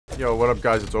Yo, what up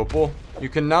guys, it's Opal. You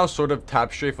can now sort of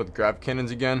tap strafe with Grav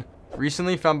cannons again.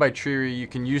 Recently found by Treeree, you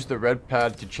can use the red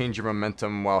pad to change your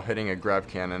momentum while hitting a Grav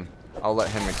cannon. I'll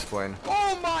let him explain.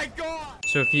 Oh my god!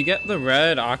 So if you get the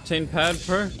red Octane pad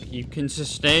perk, you can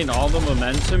sustain all the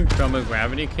momentum from a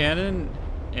gravity cannon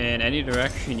in any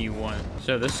direction you want.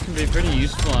 So this can be pretty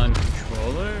useful on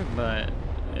controller, but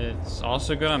it's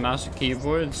also good on mouse and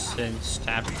keyboard since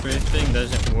tap strafing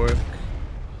doesn't work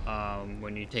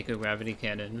when you take a gravity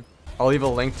cannon. I'll leave a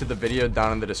link to the video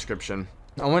down in the description.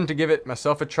 I wanted to give it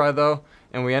myself a try though,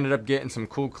 and we ended up getting some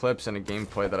cool clips and a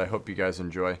gameplay that I hope you guys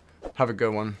enjoy. Have a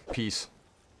good one. Peace.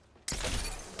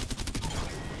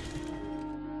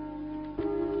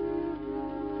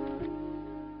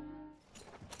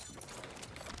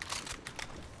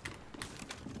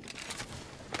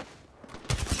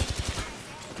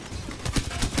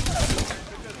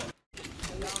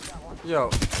 Yo,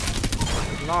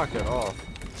 knock it off.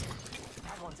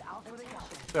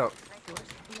 Yo.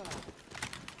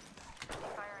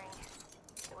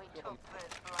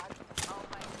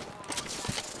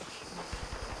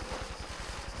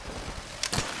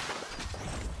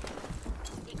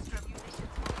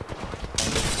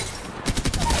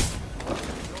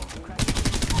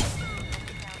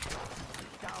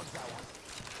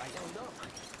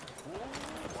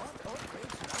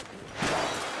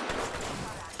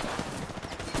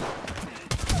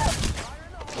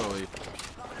 Slowly.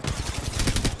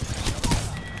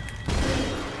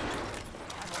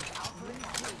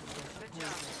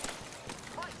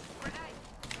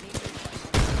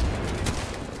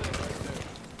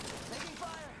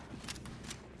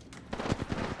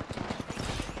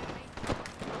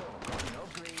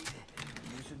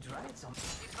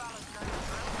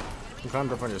 I'm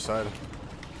climbed up on your side.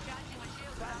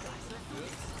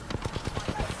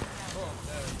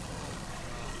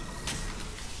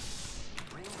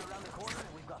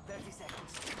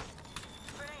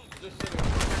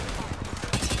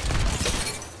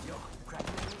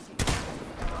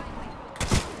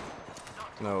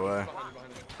 No way.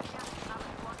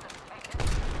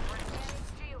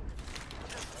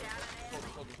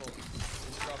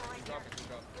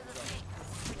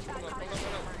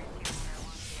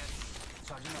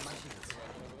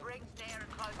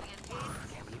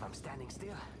 Can't believe I'm standing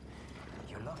still.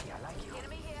 You're lucky I like you.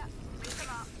 Enemy here. Bring them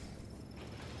up.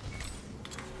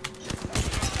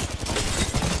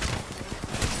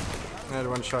 I had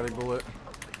one shotty bullet.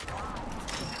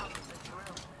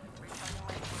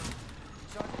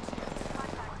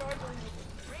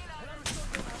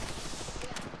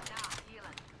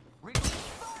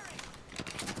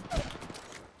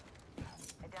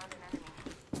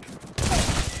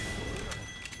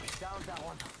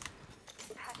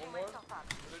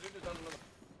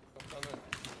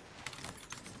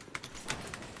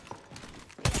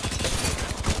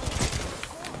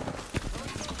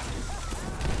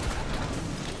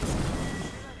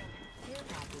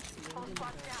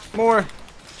 More.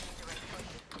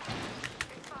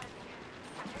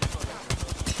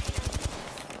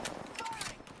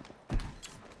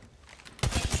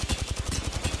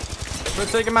 Quit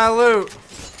taking my loot.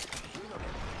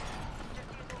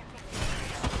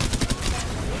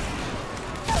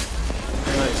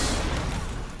 Nice.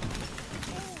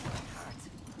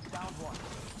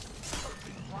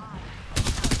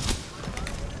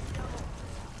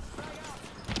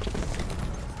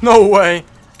 No way.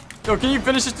 Yo, can you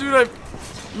finish this dude?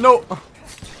 No.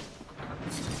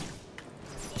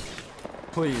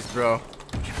 Please, bro.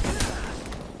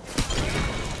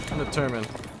 I'm determined.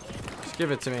 Just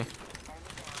give it to me.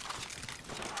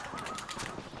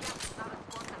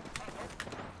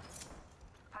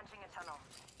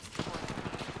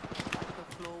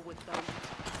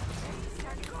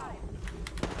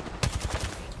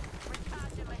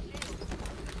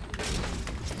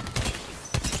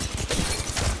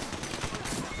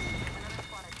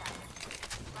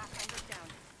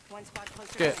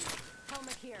 Get.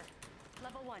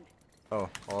 Oh,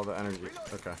 all the energy.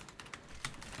 Okay.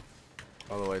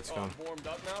 All the lights gone. Warmed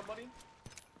up now, buddy?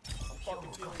 I'm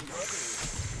fucking feeling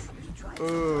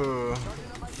good. Ooh.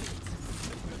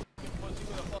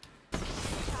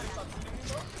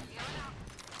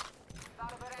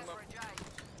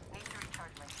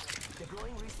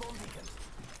 Deploying respawn beacon.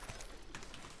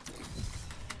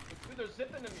 Dude, they're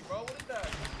zipping at me, bro. What is that?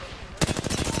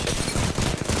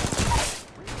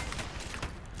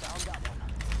 Found that one.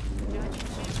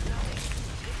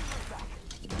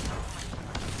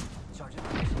 Sergeant,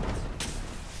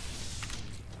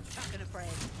 not gonna pray.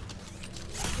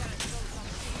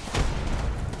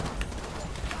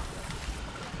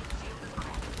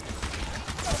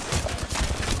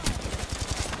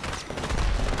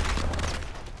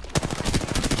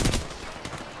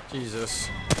 Jesus.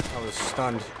 I was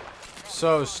stunned.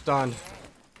 So stunned.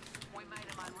 We made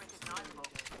him unrecognizable.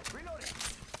 Reloading.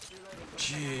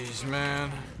 Jeez,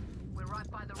 man. We're right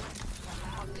by the ring.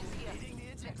 Hostiles here.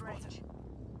 Next range.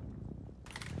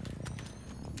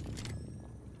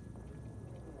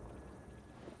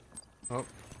 Oh,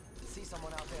 See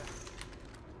someone out there.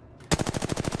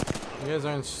 you guys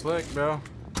aren't slick, bro.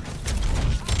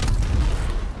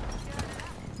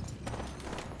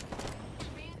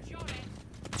 Being shot at.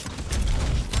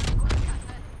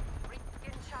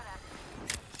 Getting shot at.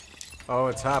 Oh,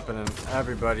 it's happening.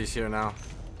 Everybody's here now.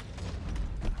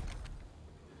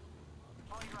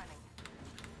 Boy running.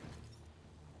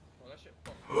 Oh, that shit.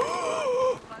 Close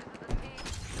to the team.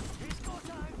 He's got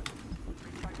time.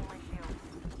 Recharging my shield.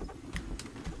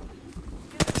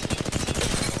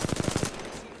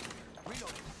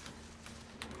 Reloading.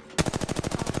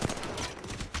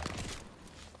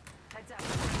 Heads up.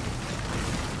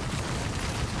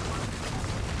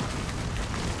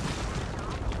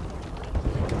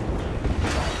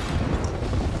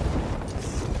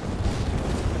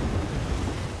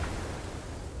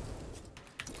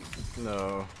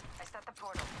 No. I set the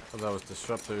portal. Oh, that was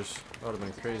disruptors. That would have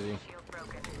been crazy. Shield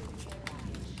broken.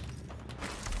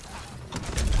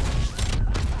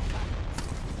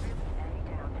 Enemy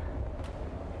down.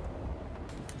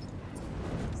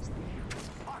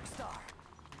 Arc star.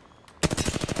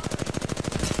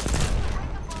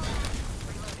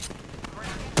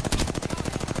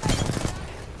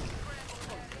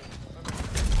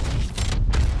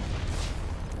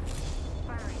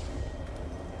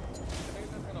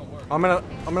 I'm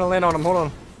gonna land on him. Hold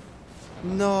on.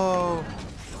 No.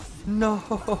 No.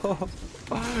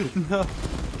 No.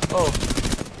 Oh.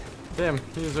 Damn,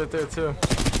 he was right there too.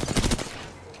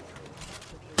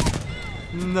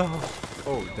 No.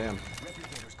 Oh, damn.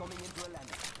 Replicators coming into a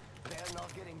landing. They're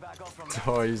not getting back up from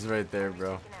Oh, he's right there,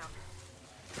 bro. taken out.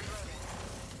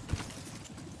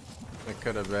 That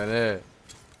could have been it.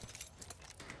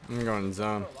 I'm going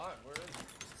zone. A lot. Where is it?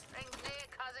 Rings near,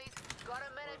 cuzzies. Got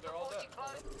a minute They're all before you dead.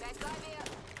 close. That guy there.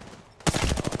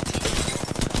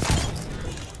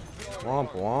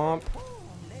 Womp womp.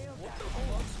 Nailed that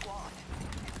whole squad.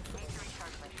 Need to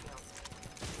recharge my shield.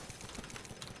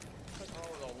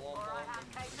 Oh, the wall. Or I have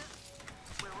cases.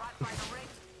 We're right by the ring.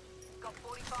 Got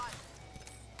 45.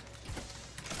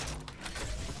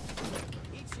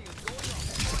 Each shield going off.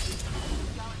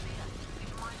 Going there.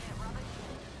 Didn't mind that rubbish.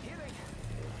 Healing.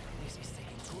 This is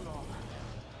taking too long.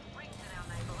 Rings in our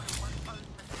neighborhood and one post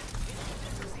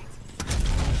seats.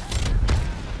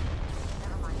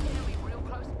 Never mind. Enemy real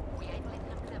close. We ain't letting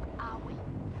them live, are we?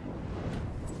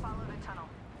 Follow the tunnel.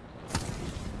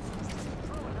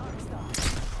 Throw an arc star.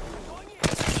 Going in.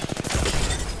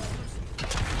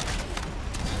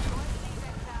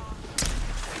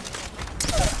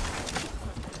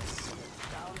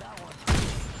 Down that one.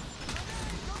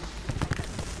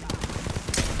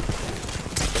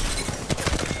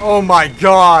 Oh my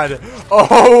god.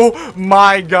 Oh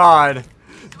my god.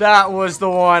 That was the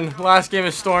one. Last game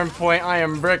of Storm Point. I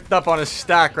am bricked up on a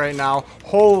stack right now.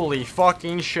 Holy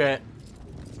fucking shit.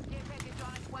 Get package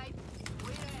on its way.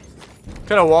 We're there.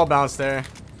 Could have wall bounced there.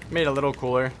 Made it a little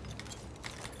cooler.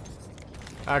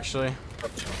 Actually.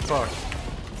 Fuck.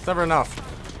 It's never enough.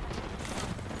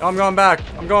 Oh, I'm going back.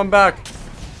 I'm going back.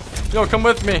 Yo, come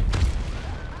with me.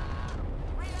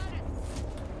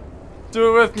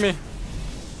 Do it with me.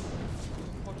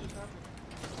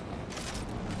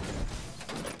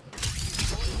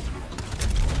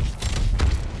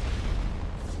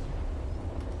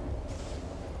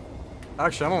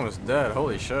 Actually, I'm almost dead.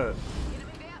 Holy shit. Enemy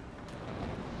there.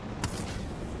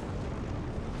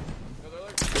 No, they're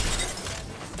like.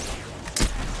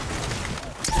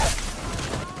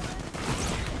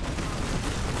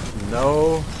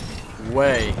 No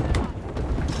way.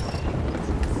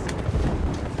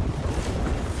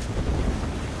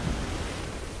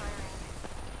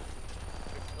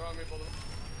 They're on me, bullet.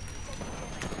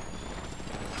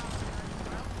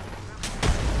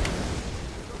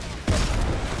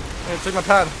 Hey, take my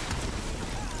pad.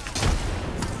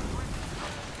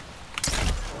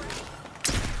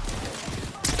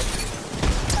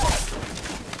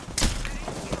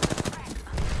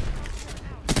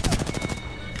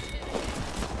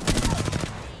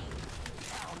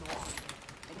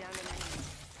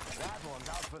 That one's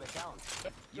out for the count.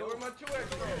 Yo, where my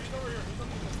 2X? He's over here.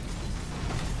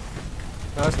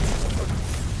 That's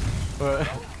what?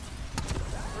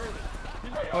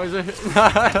 Oh, is it?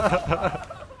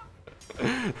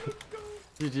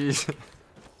 GG's.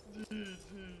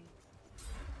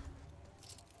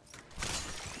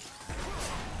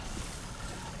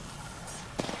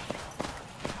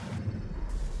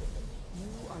 You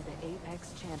are the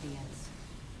champions.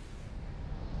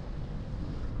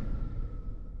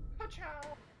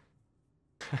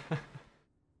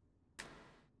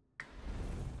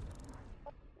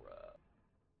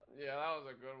 Yeah, that was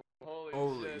a good one. Holy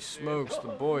Holy shit, smokes, dude.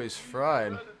 the boys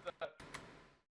fried.